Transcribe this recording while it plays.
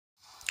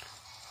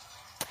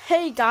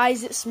Hey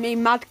guys, it's me,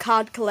 Mad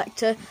Card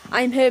Collector.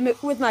 I'm here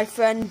with my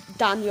friend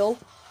Daniel.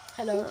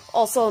 Hello.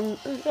 Also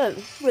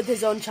with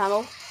his own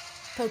channel,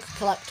 Poker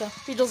Collector.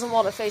 He doesn't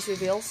want a face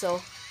reveal, so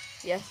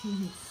yeah.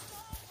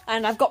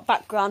 And I've got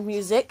background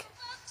music,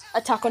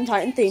 Attack on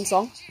Titan theme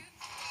song,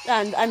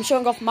 and I'm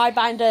showing off my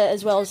binder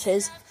as well as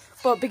his.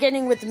 But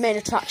beginning with the main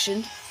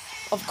attraction,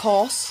 of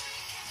course,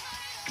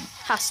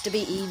 has to be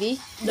Evie.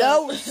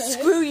 No,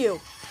 screw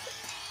you.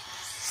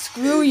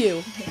 Screw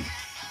you.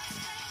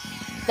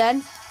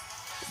 Then,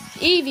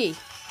 Evie,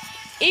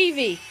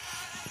 Evie,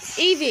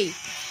 Evie,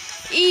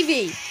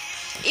 Evie,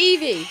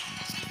 Evie,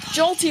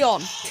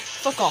 Jolteon,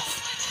 fuck off,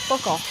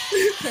 fuck off,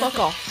 fuck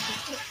off,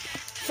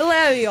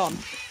 Flareon,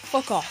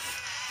 fuck off,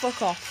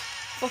 fuck off,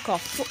 fuck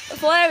off,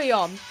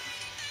 Flareon,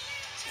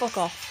 fuck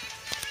off,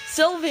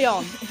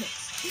 Sylveon,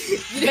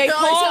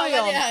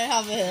 Vaporeon,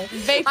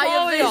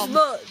 Vaporeon,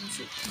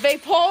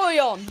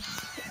 Vaporeon,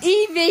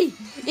 Evie,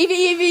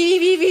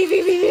 Evie.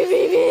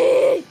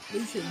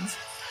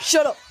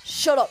 Shut up,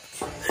 shut up.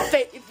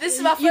 This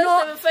is my first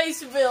ever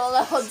face reveal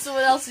on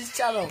someone else's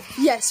channel.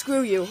 Yeah,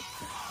 screw you.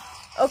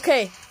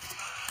 Okay.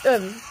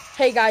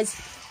 Hey guys.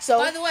 So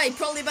by the way,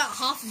 probably about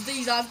half of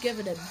these I've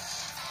given him.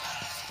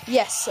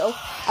 Yes, so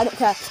I don't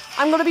care.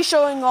 I'm gonna be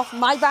showing off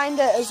my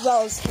binder as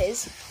well as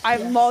his. I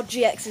have more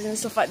GXs and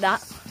stuff like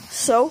that.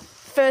 So,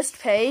 first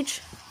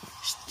page.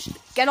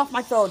 Get off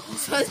my phone.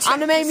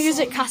 Anime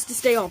music has to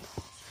stay on.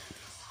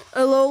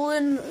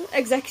 Alolan,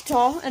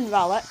 Executor, and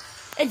Rowlet.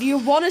 If you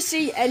want to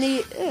see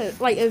any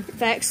like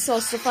effects or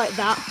stuff like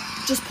that,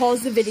 just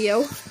pause the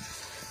video.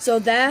 So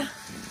there,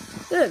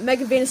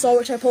 Mega Venusaur,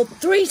 which I pulled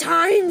 3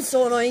 times,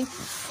 so annoying.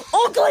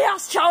 Ugly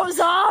ass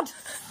Charizard.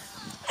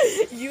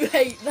 You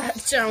hate that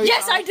Charizard.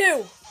 Yes, I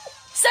do.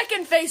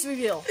 Second face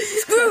reveal.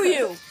 Screw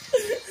you.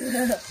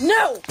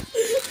 No.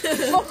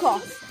 Fuck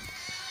off.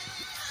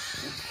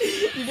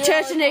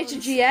 Church of Nature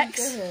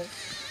GX.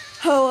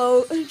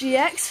 Hello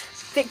GX.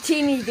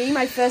 Victini V,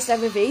 my first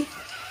ever V.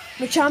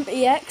 Machamp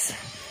EX,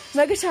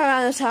 Mega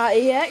Tyranitar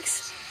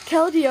EX,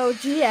 Keldeo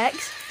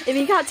GX. If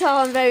you can't tell,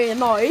 I'm very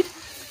annoyed.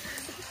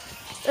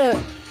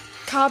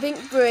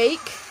 Carbink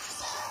Break.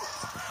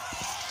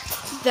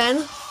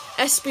 Then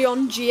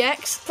Espeon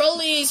GX.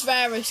 Probably his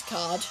rarest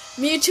card.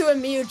 Mewtwo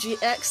and Mew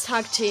GX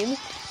tag team,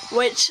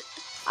 which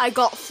I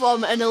got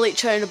from an Elite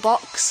Trainer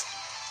box.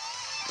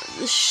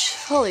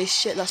 Holy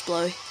shit, that's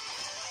blurry.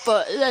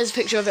 But there's a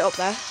picture of it up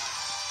there.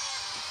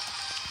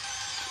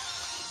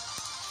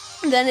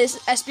 Then it's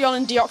Espeon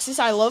and Deoxys,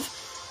 I love.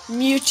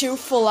 Mewtwo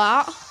full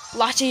art.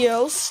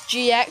 Latios,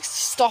 GX,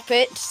 stop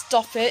it,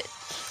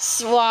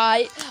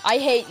 Sly, I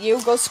hate you,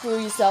 go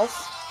screw yourself.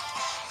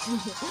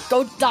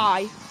 Go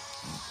die.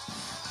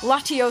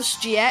 Latios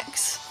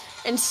GX,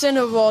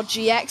 Incineroar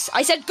GX,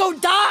 I said go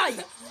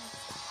die!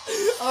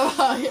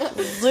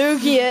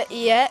 Lugia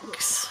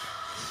EX.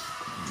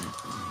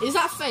 Is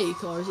that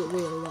fake or is it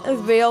real?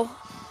 Real.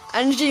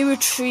 Energy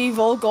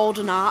Retrieval,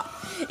 Golden Art.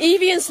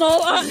 Eevee and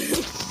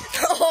Snorlax.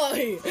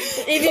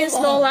 Eevee and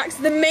Snorlax,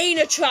 the main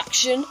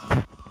attraction.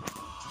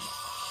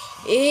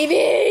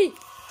 Eevee!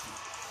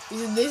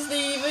 Isn't this the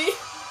Eevee?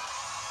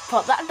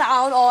 Put that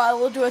down or I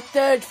will do a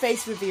third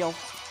face reveal.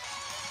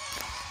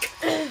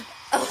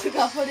 Oh my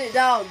god, put it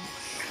down.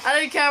 I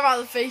don't care about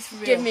the face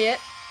reveal. Give me it.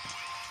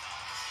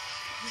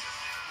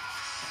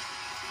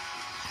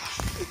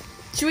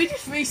 Should we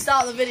just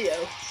restart the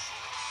video?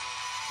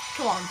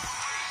 Come on.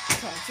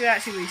 Should we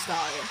actually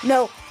restart it?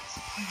 No.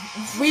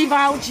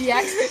 Weavile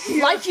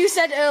GX. Like you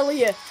said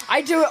earlier,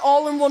 I do it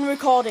all in one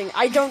recording.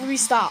 I don't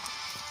restart.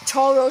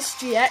 Tauros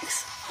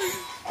GX.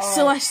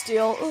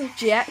 Celestial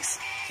GX.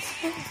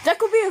 There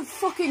could be a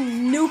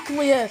fucking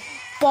nuclear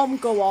bomb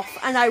go off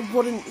and I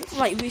wouldn't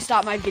like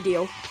restart my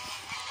video.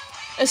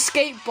 A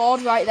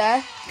skateboard right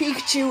there.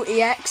 Pikachu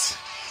EX.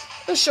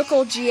 A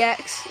Shuckle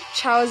GX.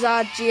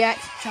 Charizard GX.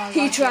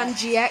 Heatran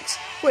GX.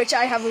 Which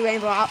I have a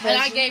rainbow art version.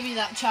 And I gave you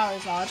that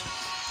Charizard.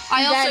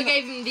 I also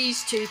gave him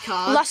these 2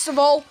 cards. Last of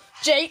all,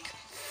 Jake,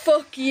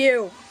 fuck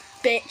you,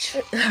 bitch.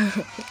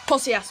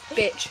 Pussy ass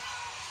bitch.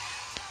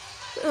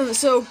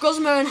 So,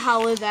 Guzma and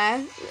Howler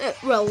there.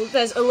 Well,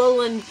 there's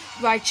Alolan,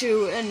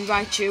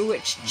 Raichu,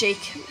 which Jake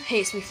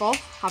hates me for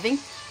having.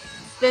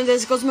 Then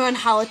there's Guzma and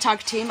Howler tag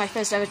team, my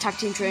first ever tag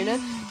team trainer.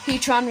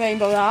 Heatran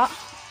Rainbow Art.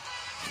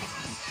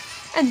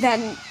 And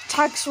then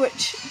Tag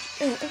Switch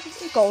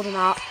Golden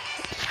Art.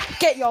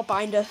 Get your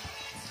binder.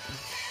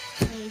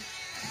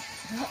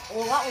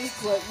 Well, that was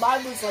quick.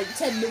 Mine was like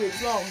 10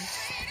 minutes long.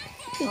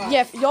 Right.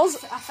 Yeah, yours.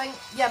 I think,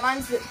 yeah,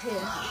 mine's here.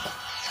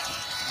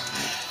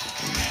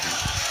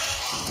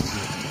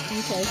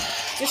 Okay.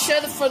 Just show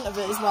the front of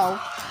it as well.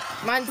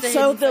 Mine's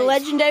the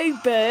legendary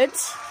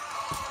birds,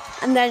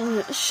 and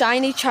then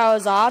shiny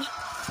Charizard.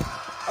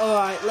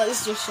 Alright,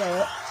 let's just show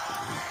it.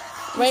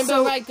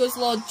 Rainbow Red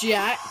Guzzlord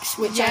GX,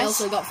 which I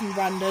also got from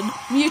Brandon.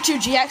 Mewtwo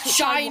GX.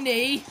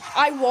 Shiny.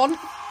 I want.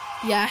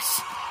 Yes.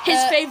 His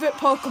favourite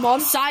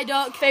Pokemon.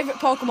 Psyduck. Favourite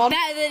Pokemon.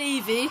 Better than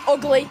Eevee.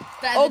 Ugly.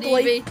 Better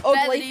ugly. Than Eevee. Ugly.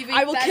 Better than Eevee.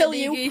 I will kill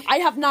you. Eevee. I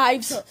have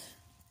knives.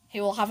 He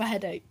will have a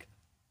headache.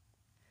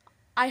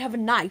 I have a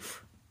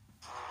knife.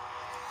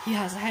 he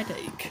has a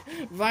headache.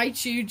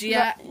 Raichu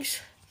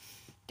GX,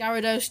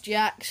 Gyarados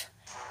GX,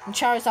 and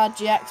Charizard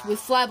GX with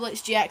Flare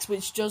Blitz GX,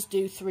 which does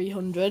do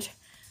 300.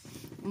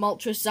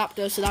 Moltres,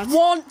 Zapdos, and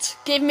that's...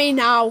 Give me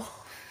now.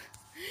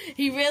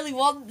 He really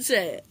wants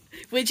it,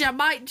 which I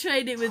might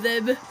trade it with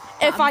him.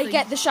 If I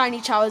get the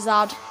shiny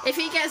Charizard. If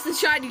he gets the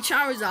shiny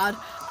Charizard,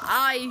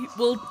 I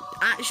will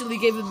actually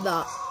give him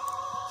that.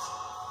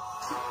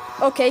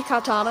 Okay,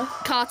 Kartana.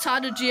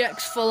 Kartana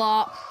GX Full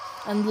Art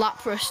and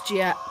Lapras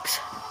GX.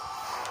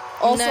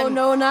 Also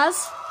known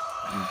as?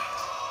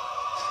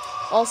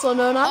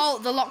 Oh,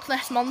 the Loch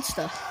Ness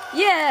Monster.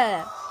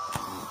 Yeah.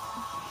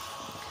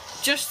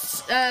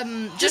 Just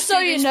so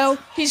you know,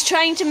 he's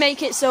trying to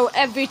make it so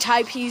every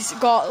type he's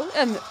got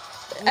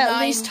at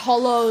least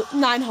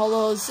 9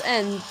 hollows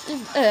and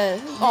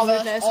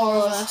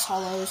reverse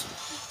hollows.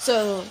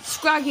 So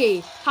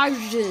Scraggy,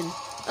 Hydrogen,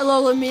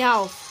 Alolan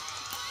Meowth,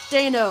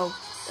 Dino,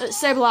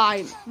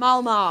 Sableye,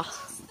 Malmar,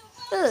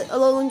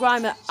 Alolan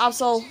Grimer,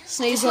 Absol,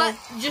 Sneasel.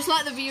 Just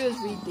let the viewers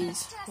read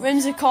these.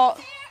 Whimsicott,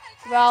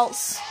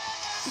 Ralts,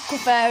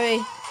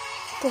 Clefairy,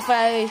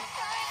 Cutify,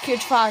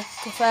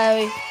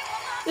 Clefairy,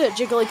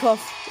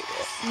 Jigglypuff,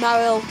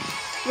 Marill,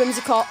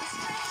 Whimsicott,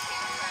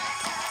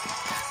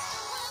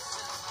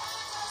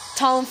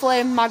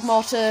 Talonflame,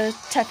 Magmortar,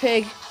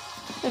 Tepig,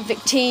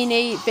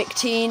 Victini,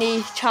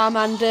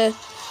 Charmander,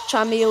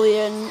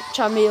 Charmeleon,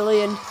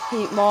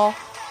 Heatmore,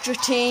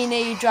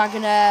 Dratini,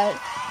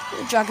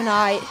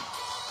 Dragonite,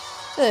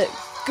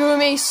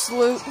 Gumi,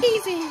 Sloop.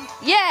 Easy.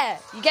 Yeah,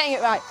 you're getting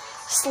it right.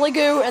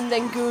 Sliggoo and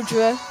then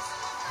Goodra.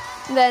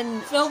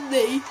 Then Film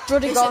me.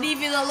 Drudigon. It's an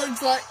Eevee that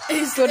looks like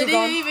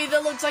Eevee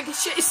that looks like a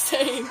shit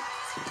stain.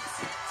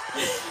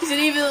 It's an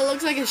Eevee that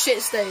looks like a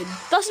shit stain.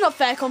 That's not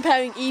fair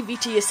comparing Eevee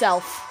to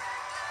yourself.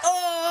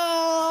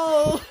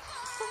 Oh!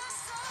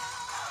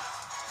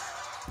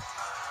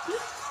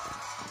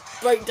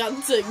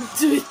 Breakdancing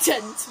to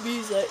intense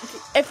music.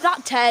 If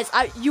that tears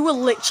out, you will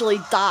literally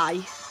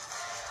die.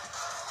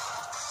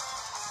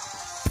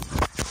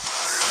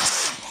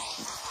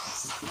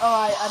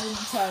 Alright, I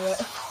didn't tear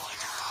it.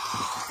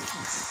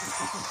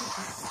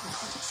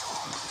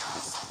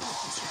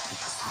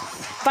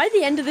 By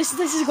the end of this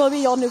is going to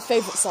be your new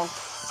favourite song.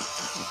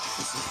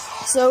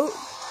 So,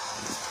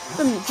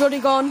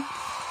 Drudigon,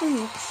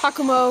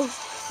 Hakumo,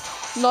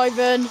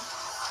 Noivern,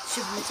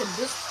 Shiver my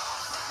timbers.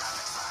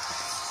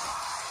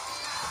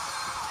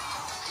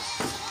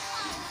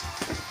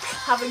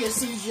 Having a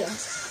seizure.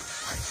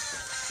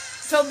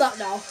 Film that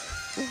now.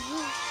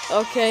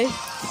 Okay.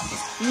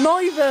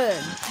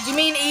 Noivern. Do you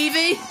mean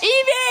Eevee?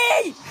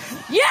 Eevee!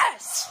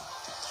 Yes!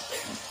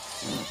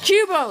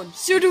 Cubone,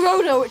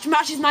 Sudowoodo, which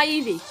matches my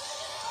Eevee.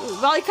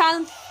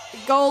 Relicanth,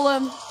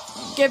 Golem,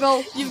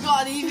 Gibble. You've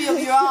got an Eevee up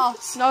your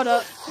arse. No,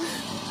 no.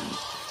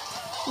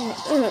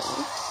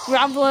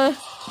 Rambler,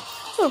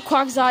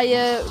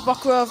 Quagsire,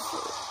 Rockruff,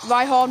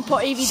 Rhyhorn,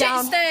 put Eevee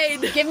down.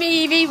 Stain. Give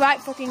me Eevee right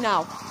fucking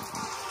now.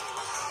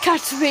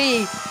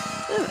 Caterpie,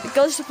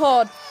 Ghost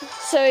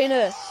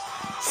Serena,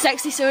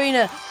 Sexy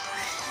Serena.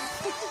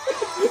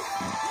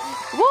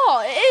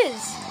 What? It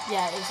is.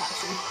 Yeah, it is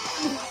actually.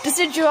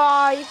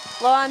 Decidueye,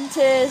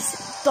 Loantis,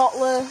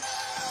 Dottler,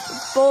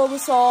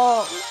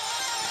 Bulbasaur,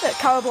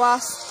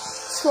 Carablast,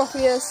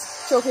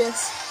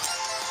 Tropius,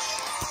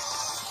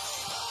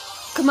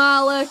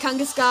 Kamala,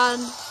 Kangaskhan,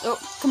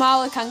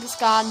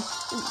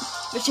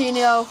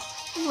 Vichinio,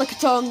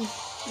 Lickitung,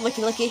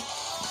 Licky,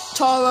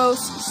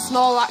 Tauros,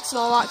 Snorlax,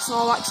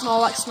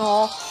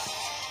 Snore,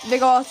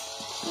 Vigor,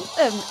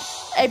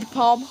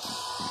 Abipom,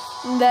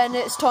 and then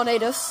it's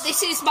Tornadus.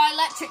 This is my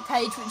electric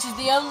page, which is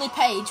the only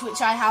page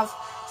which I have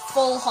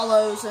full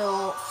hollows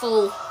or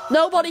full...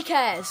 Nobody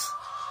cares.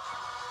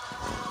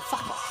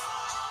 Fuck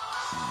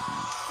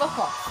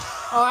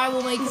off. Or I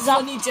will make a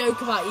funny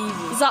joke about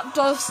Eevee.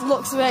 Zapdos,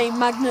 Luxray,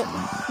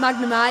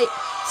 Magnemite,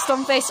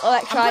 Stunfisk,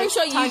 Electrite. I'm pretty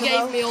sure you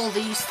gave me all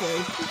these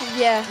three.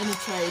 Yeah. In a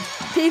trade.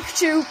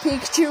 Pikachu,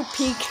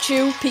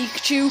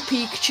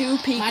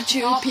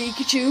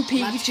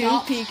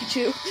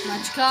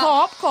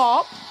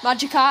 Magikarp.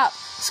 Magikarp,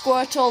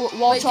 Squirtle,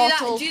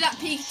 Wartortle. Do that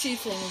Pikachu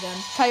thing again.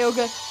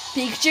 Kyogre,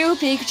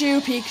 Pikachu.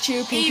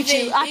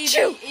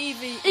 Achoo!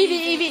 Eevee.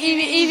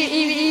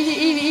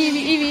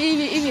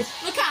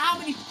 Look at how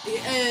many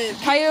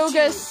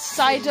Kyogre,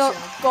 Psyduck,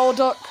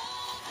 Golduck,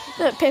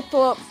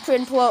 Piplup,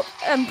 Prinplup,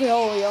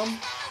 Empoleon.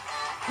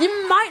 You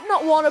might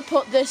not want to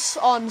put this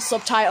on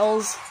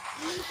subtitles.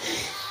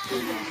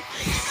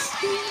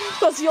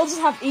 Because you'll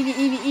just have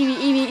Eevee.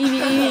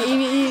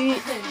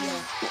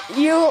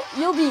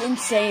 You'll be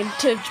insane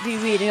to be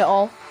reading it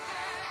all.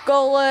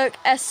 Golurk,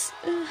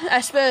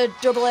 Esper,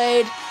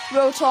 Doublade,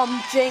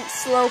 Rotom,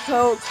 Jinx,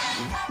 Slowpoke,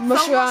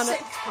 Mushrana.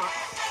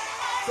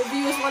 The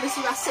viewers want to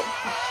see my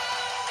 6-pack.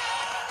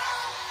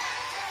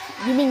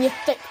 You mean your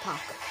thick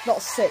pack,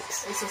 not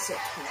 6. It's a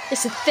 6-pack.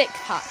 It's a thick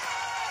pack.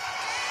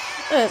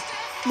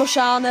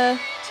 Mushrana,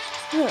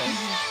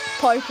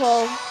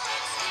 Poipole,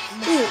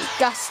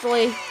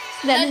 Ghastly.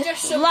 Then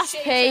last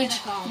page,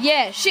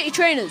 yeah, shitty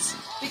trainers.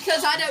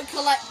 Because I don't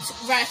collect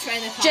rare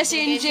trainer cards.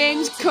 Jesse and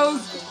James,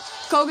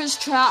 Koga's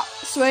Trap,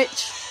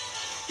 Switch,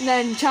 and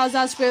then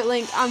Charizard Spirit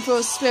Link,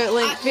 Ampharos Spirit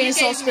Link,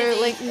 Venusaur Spirit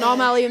Link,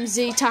 Normalium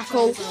Z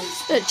Tackle,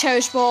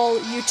 Cherish Ball,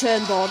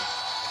 U-Turn Board.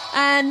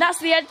 And that's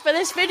the end for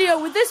this video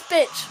with this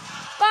bitch.